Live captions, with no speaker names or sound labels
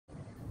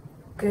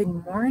Good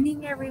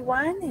morning,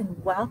 everyone,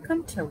 and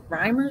welcome to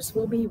Rhymers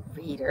Will Be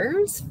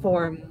Readers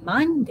for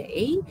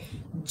Monday,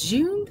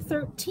 June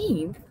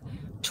 13th,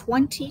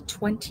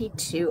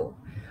 2022.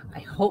 I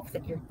hope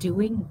that you're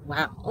doing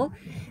well.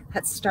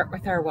 Let's start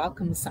with our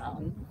welcome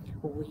song.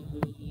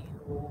 We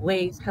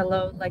wave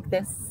hello like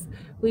this.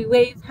 We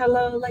wave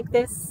hello like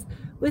this.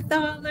 With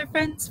all our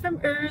friends from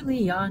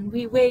early on,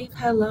 we wave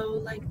hello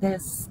like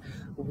this.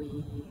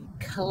 We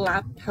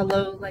clap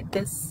hello like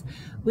this.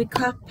 We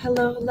clap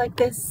hello like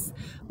this.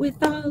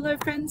 With all our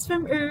friends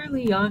from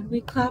early on,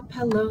 we clap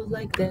hello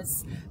like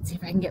this. See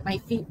if I can get my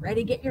feet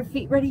ready. Get your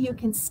feet ready. You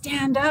can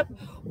stand up,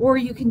 or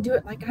you can do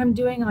it like I'm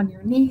doing on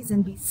your knees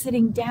and be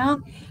sitting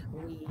down.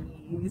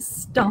 We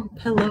stomp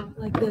hello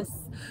like this.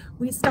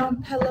 We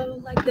stomp hello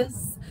like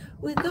this.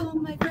 With all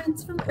my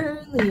friends from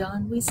early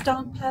on, we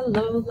stomp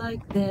hello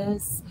like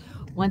this.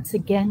 Once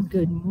again,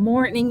 good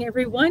morning,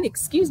 everyone.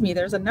 Excuse me,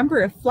 there's a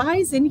number of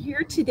flies in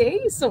here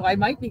today, so I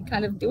might be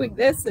kind of doing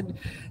this and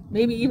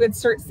maybe even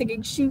start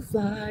singing "Shoo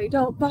Fly,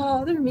 Don't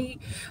Bother Me"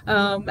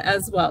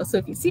 as well. So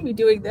if you see me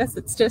doing this,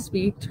 it's just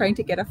me trying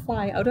to get a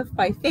fly out of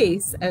my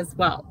face as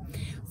well.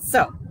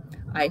 So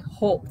I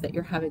hope that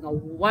you're having a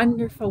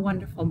wonderful,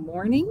 wonderful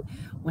morning.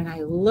 When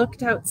I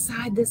looked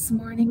outside this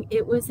morning,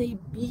 it was a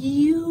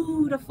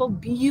beautiful,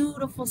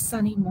 beautiful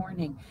sunny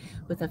morning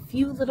with a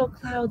few little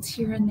clouds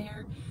here and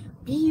there.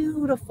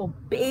 Beautiful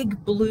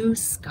big blue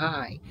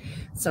sky.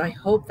 So I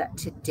hope that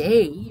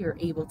today you're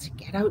able to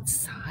get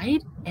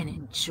outside and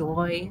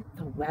enjoy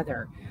the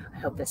weather. I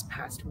hope this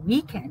past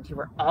weekend you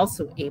were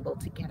also able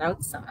to get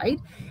outside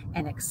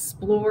and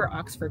explore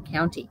Oxford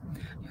County.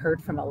 I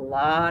heard from a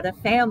lot of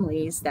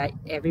families that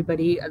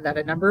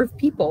a number of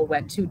people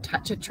went to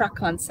touch a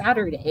truck on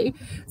Saturday.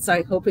 So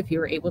I hope if you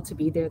were able to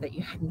be there that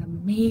you had an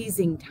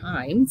amazing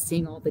time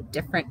seeing all the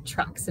different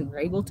trucks and were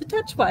able to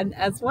touch one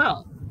as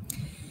well.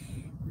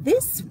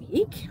 This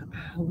week,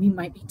 we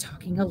might be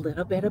talking a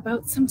little bit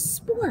about some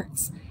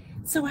sports.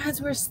 So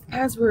as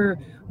we're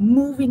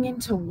moving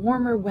into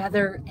warmer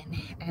weather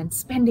and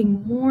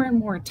spending more and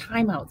more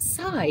time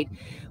outside,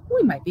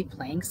 we might be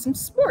playing some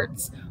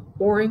sports,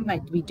 or we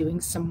might be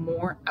doing some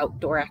more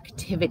outdoor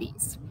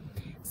activities.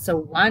 So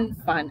one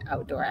fun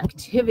outdoor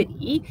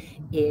activity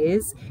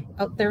is,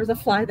 there's a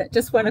fly that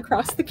just went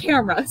across the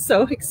camera,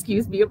 so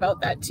excuse me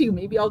about that too.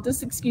 Maybe I'll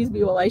just excuse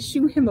me while I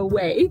shoo him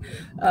away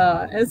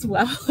as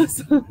well.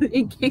 So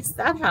in case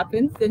that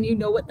happens, then you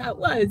know what that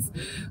was.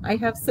 I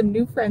have some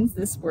new friends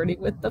this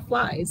morning with the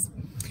flies.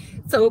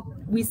 So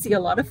we see a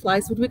lot of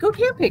flies when we go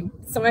camping.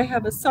 So I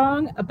have a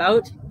song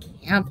about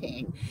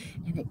camping,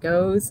 and it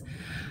goes,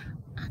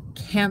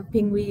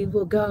 "A-camping we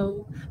will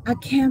go,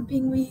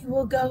 a-camping we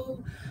will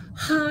go.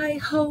 Hi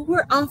ho,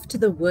 we're off to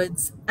the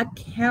woods,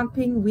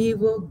 a-camping we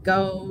will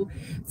go."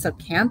 So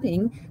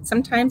camping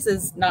sometimes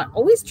is not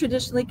always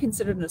traditionally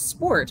considered a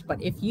sport,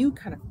 but if you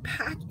kind of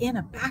pack in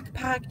a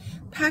backpack,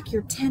 pack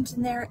your tent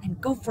in there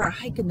and go for a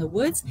hike in the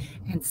woods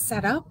and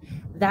set up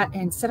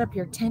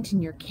your tent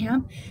in your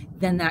camp,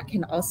 then that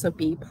can also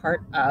be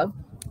part of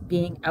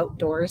being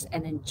outdoors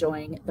and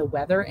enjoying the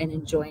weather and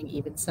enjoying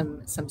even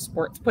some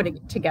sports putting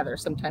it together.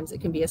 Sometimes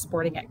it can be a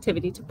sporting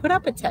activity to put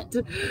up a tent.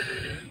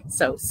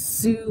 So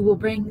Sue will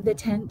bring the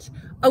tent.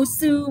 Oh,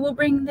 Sue will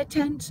bring the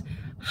tent.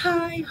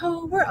 Hi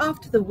ho, we're off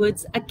to the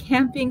woods,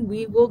 a-camping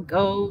we will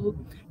go.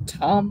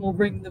 Tom will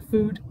bring the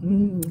food.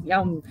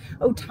 Yum.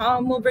 Oh,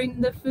 Tom will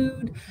bring the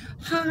food.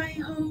 Hi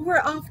ho, we're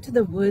off to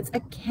the woods,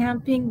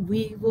 a-camping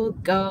we will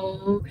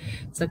go.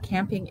 So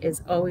camping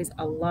is always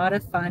a lot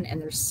of fun, and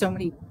there's so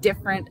many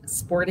different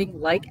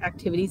sporting-like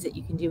activities that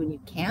you can do when you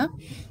camp.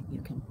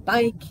 You can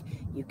bike,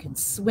 you can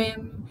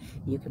swim,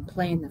 you can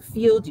play in the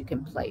field, you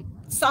can play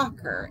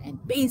soccer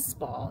and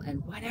baseball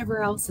and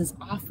whatever else is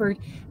offered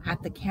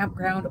at the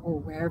campground or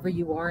wherever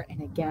you are.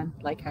 And again,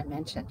 like I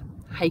mentioned,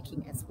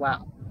 hiking as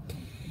well.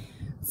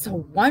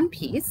 So one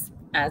piece,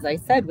 as I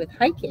said, with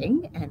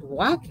hiking and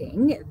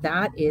walking,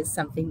 that is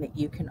something that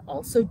you can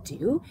also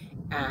do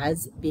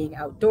as being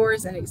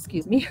outdoors. And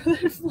excuse me,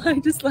 a fly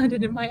just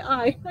landed in my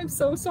eye. I'm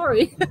so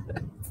sorry.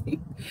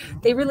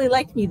 They really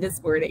like me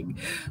this morning.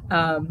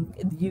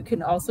 You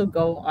can also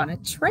go on a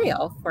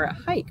trail for a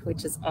hike,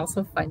 which is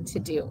also fun to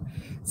do.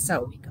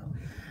 So we go,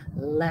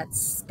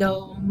 let's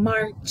go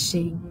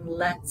marching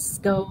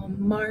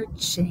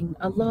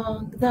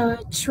along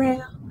the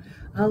trail.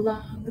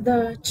 Along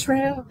the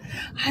trail,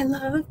 I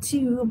love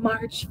to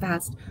march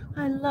fast,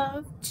 I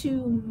love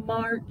to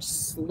march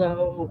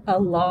slow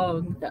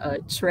along the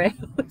trail,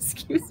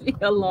 excuse me,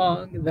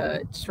 along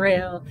the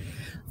trail.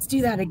 Let's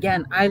do that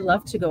again. I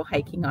love to go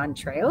hiking on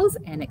trails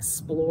and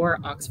explore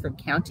Oxford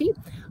County.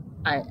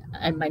 My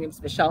name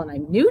is Michelle, and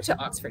I'm new to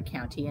Oxford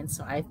County, and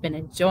so I've been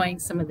enjoying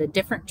some of the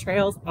different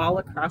trails all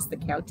across the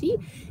county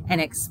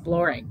and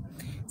exploring.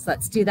 So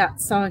let's do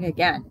that song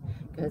again.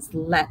 Goes,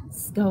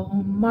 let's go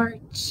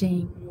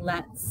marching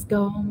let's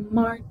go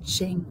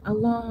marching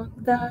along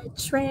the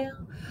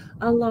trail,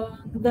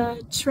 along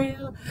the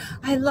trail.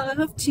 I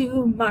love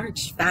to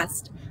march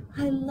fast,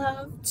 I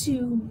love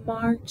to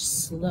march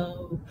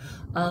slow,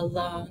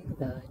 along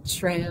the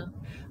trail,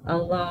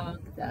 along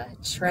the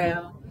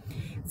trail.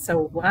 So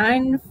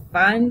one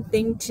fun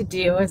thing to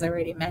do, as I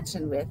already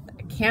mentioned, with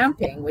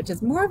camping, which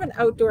is more of an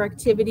outdoor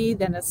activity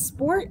than a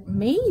sport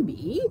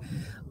maybe,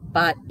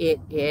 but it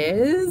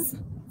is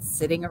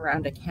sitting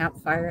around a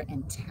campfire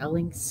and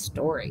telling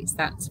stories.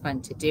 That's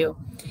fun to do.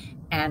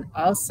 And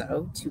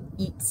also to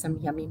eat some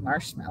yummy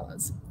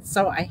marshmallows.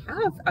 So I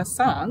have a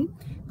song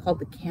called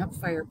the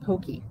Campfire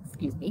Pokey.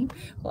 Excuse me,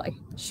 while I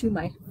shoo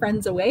my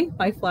friends away,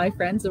 my fly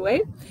friends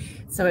away.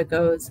 So it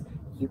goes,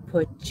 you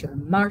put your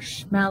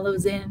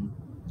marshmallows in,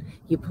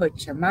 you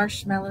put your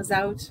marshmallows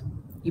out,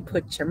 you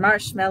put your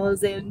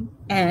marshmallows in,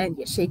 and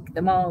you shake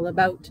them all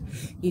about.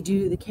 You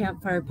do the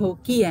campfire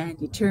pokey and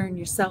you turn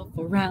yourself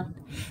around.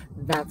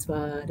 That's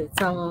what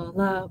it's all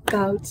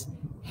about.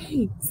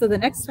 Hey, so the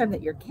next time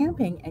that you're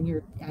camping and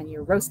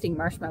you're roasting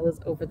marshmallows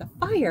over the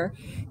fire,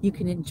 you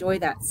can enjoy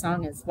that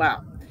song as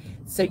well.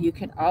 So you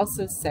can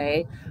also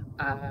say,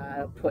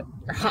 put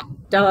your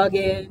hot dog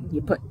in,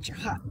 you put your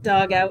hot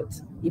dog out,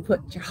 you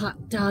put your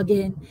hot dog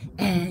in,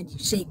 and you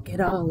shake it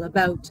all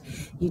about.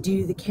 You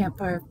do the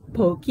campfire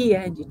pokey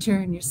and you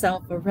turn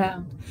yourself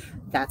around.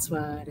 That's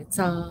what it's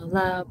all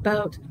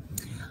about.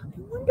 I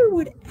wonder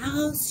what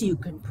else you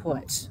can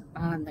put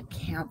on the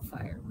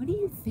campfire. What do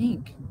you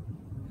think?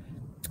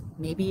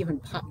 Maybe even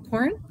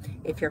popcorn,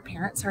 if your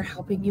parents are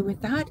helping you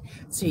with that.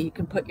 So you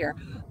can put your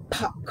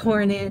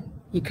popcorn in,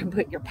 you can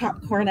put your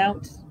popcorn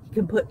out, you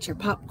can put your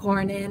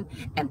popcorn in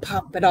and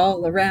pop it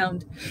all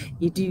around.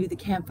 You do the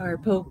campfire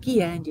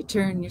pokey and you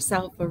turn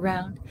yourself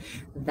around.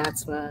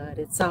 That's what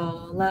it's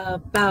all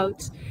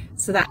about.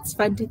 So that's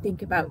fun to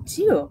think about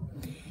too.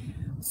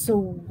 So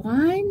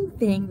one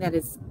thing that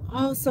is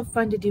also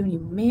fun to do, and you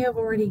may have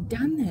already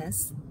done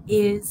this,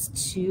 is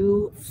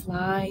to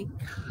fly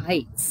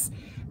kites.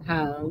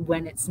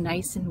 When it's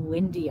nice and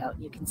windy out,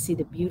 you can see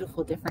the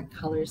beautiful different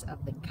colors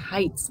of the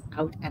kites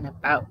out and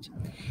about.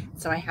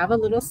 So I have a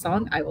little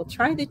song. I will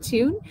try the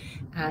tune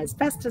as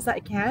best as I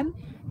can.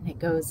 And it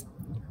goes,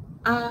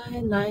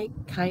 I like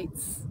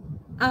kites,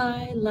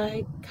 I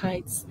like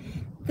kites.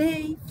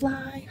 They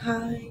fly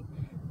high,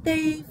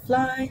 they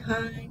fly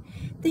high.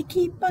 They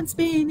keep on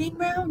spinning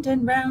round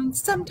and round.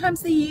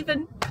 Sometimes they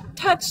even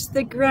touch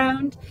the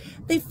ground.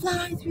 They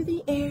fly through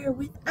the air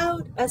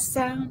without a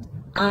sound.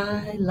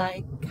 I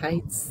like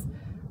kites,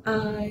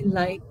 I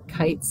like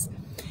kites.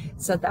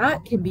 So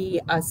that can be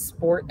a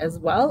sport as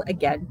well.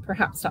 Again,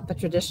 perhaps not the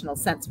traditional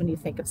sense when you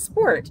think of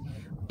sport,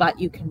 but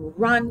you can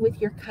run with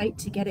your kite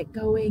to get it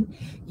going.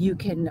 You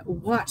can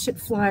watch it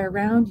fly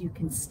around. You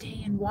can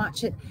stay and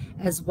watch it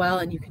as well,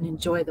 and you can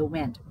enjoy the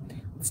wind.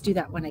 Let's do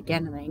that one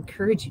again, and I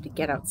encourage you to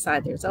get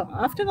outside. There's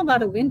often a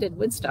lot of wind in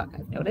Woodstock,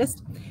 I've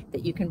noticed,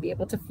 that you can be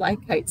able to fly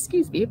kites.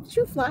 Excuse me,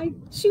 shoo fly,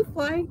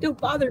 don't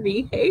bother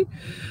me, hey?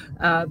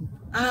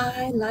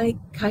 I like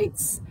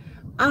kites,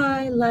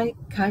 I like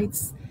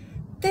kites.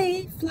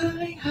 They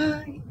fly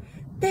high,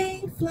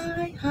 they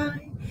fly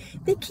high.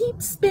 They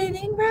keep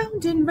spinning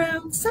round and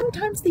round.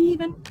 Sometimes they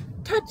even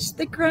touch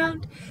the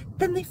ground.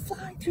 Then they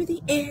fly through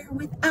the air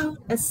without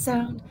a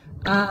sound.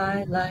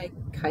 I like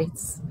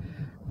kites,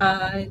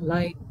 I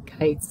like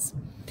kites.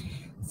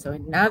 So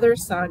another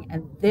song,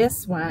 and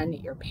this one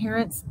your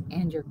parents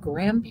and your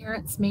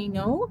grandparents may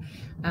know,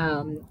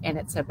 and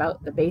it's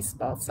about the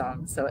baseball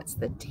song. So it's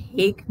the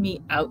Take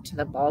Me Out to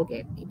the Ball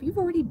Game. Maybe you've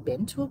already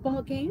been to a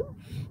ball game.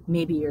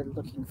 Maybe you're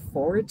looking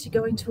forward to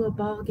going to a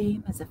ball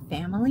game as a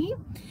family.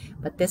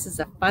 But this is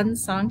a fun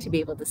song to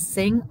be able to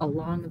sing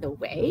along the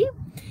way.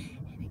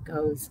 And it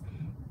goes,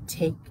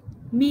 take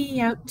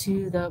me out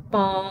to the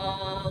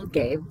ball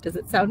game. Does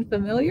it sound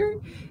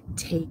familiar?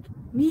 Take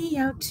me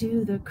out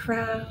to the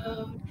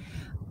crowd.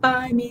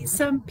 Buy me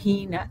some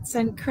peanuts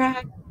and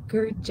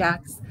Cracker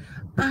Jacks.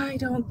 I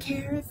don't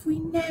care if we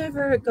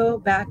never go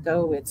back.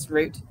 Oh, it's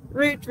root,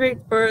 root,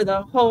 root for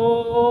the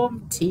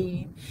home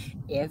team.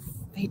 If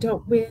they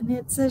don't win,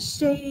 it's a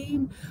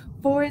shame.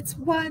 For it's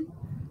 1,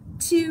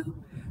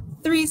 2,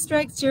 3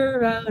 strikes,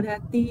 you're out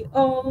at the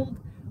old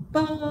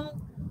ball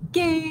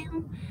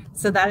game.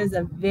 So that is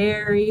a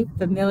very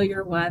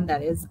familiar one.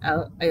 That is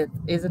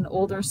an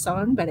older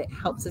song, but it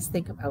helps us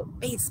think about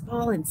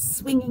baseball and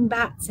swinging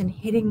bats and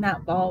hitting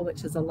that ball,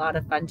 which is a lot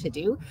of fun to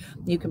do.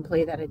 You can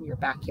play that in your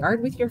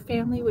backyard with your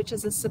family, which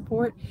is a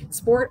sport,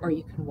 or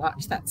you can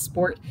watch that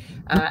sport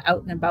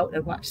out and about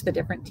and watch the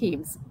different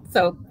teams.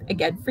 So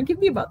again, forgive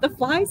me about the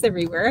flies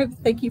everywhere.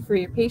 Thank you for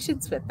your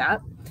patience with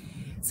that.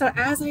 So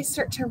as I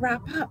start to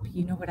wrap up,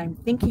 you know what I'm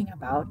thinking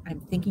about? I'm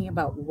thinking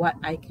about what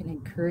I can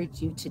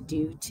encourage you to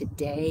do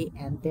today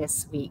and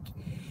this week.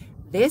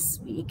 This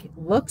week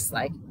looks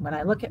like, when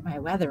I look at my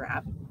weather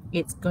app,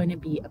 it's going to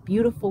be a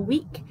beautiful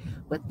week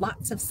with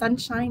lots of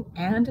sunshine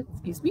and,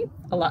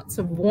 lots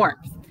of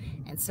warmth.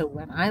 And so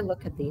when I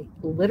look at the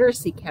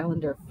literacy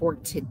calendar for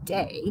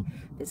today,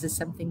 this is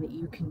something that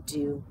you can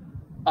do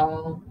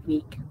all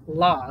week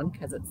long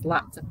because it's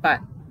lots of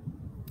fun.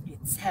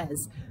 It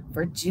says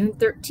for June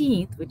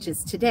 13th, which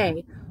is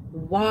today,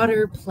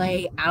 water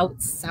play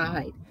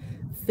outside.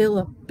 Fill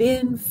a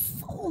bin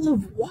full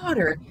of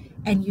water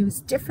and use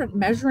different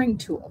measuring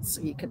tools.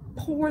 So you can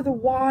pour the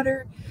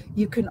water.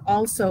 You can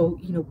also,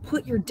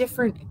 put your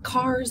different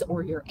cars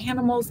or your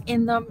animals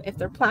in them if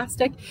they're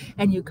plastic,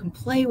 and you can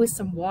play with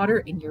some water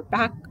in your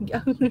back.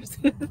 There's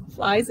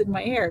flies in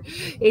my hair.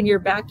 In your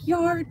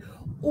backyard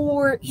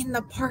or in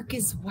the park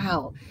as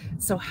well.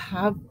 So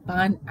have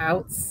fun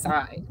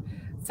outside.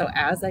 So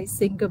as I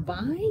sing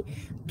goodbye,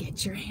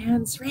 get your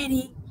hands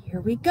ready. Here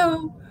we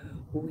go.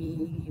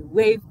 We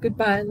wave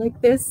goodbye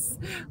like this.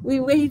 We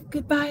wave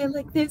goodbye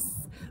like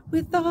this.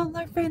 With all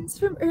our friends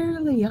from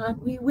early on,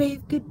 we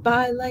wave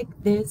goodbye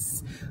like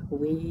this.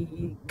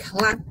 We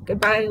clap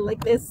goodbye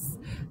like this.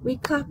 We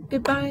clap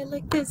goodbye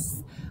like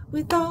this.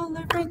 With all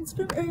our friends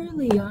from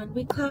early on,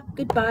 we clap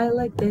goodbye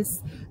like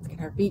this. Let's get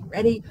our feet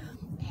ready.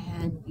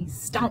 And we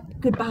stomp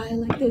goodbye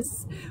like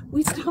this.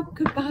 We stomp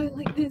goodbye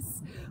like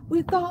this.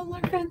 With all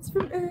our friends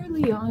from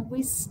early on,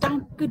 we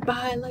stomp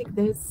goodbye like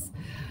this.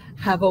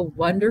 Have a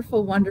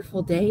wonderful,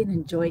 wonderful day and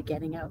enjoy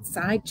getting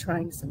outside,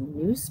 trying some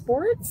new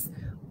sports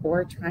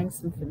or trying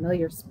some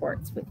familiar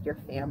sports with your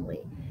family.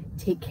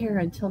 Take care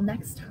until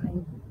next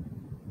time.